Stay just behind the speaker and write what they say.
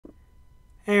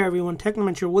Hey everyone,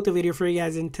 Ticketmaster with a video for you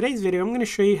guys. In today's video, I'm going to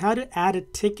show you how to add a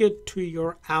ticket to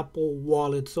your Apple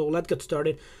Wallet. So let's get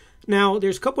started. Now,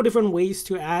 there's a couple different ways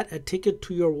to add a ticket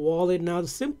to your wallet. Now, the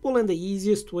simple and the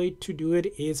easiest way to do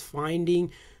it is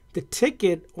finding the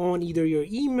ticket on either your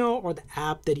email or the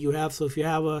app that you have. So if you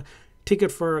have a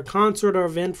ticket for a concert or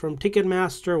event from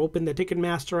Ticketmaster, open the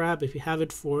Ticketmaster app. If you have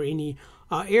it for any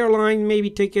airline maybe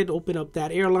ticket, open up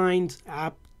that Airlines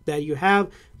app that you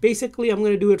have. Basically, I'm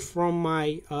going to do it from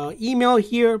my email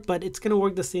here, but it's going to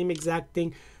work the same exact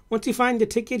thing. Once you find the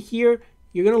ticket here,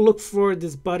 you're going to look for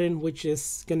this button, which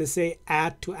is going to say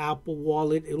add to Apple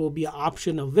Wallet. It will be an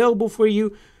option available for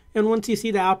you. And once you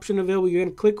see the option available, you're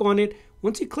going to click on it.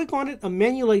 Once you click on it, a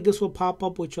menu like this will pop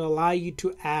up, which will allow you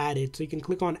to add it. So you can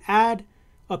click on add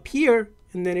up here,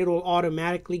 and then it will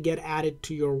automatically get added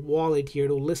to your wallet here.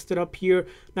 It will list it up here.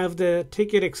 Now, if the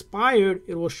ticket expired,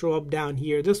 it will show up down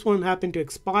here. This one happened to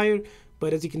expire,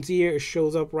 but as you can see here, it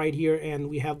shows up right here, and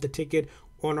we have the ticket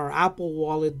on our Apple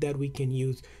Wallet that we can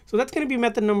use. So that's going to be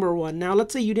method number one. Now,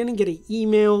 let's say you didn't get an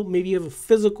email, maybe you have a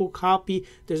physical copy.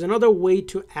 There's another way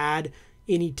to add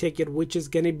any ticket, which is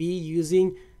going to be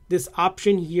using this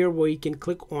option here where you can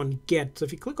click on Get. So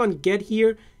if you click on Get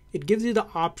here, it gives you the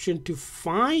option to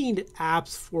find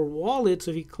apps for wallets.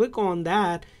 So if you click on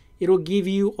that, it'll give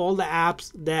you all the apps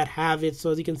that have it. So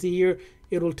as you can see here,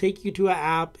 it'll take you to an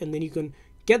app, and then you can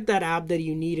get that app that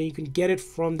you need, and you can get it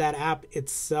from that app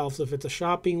itself. So if it's a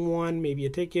shopping one, maybe a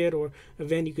ticket or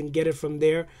event, you can get it from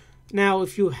there. Now,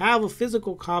 if you have a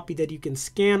physical copy that you can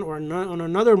scan or on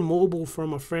another mobile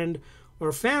from a friend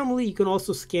or family, you can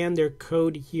also scan their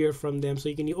code here from them. So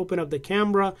you can open up the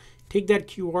camera, take that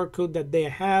QR code that they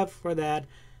have for that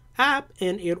app,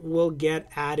 and it will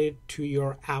get added to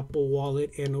your Apple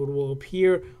Wallet, and it will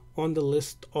appear on the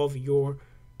list of your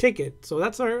ticket. So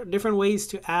that's our different ways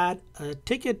to add a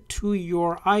ticket to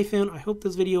your iPhone. I hope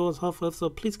this video was helpful. So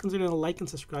please consider the like and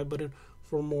subscribe button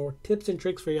for more tips and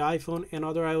tricks for your iPhone and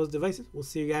other iOS devices. We'll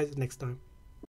see you guys next time.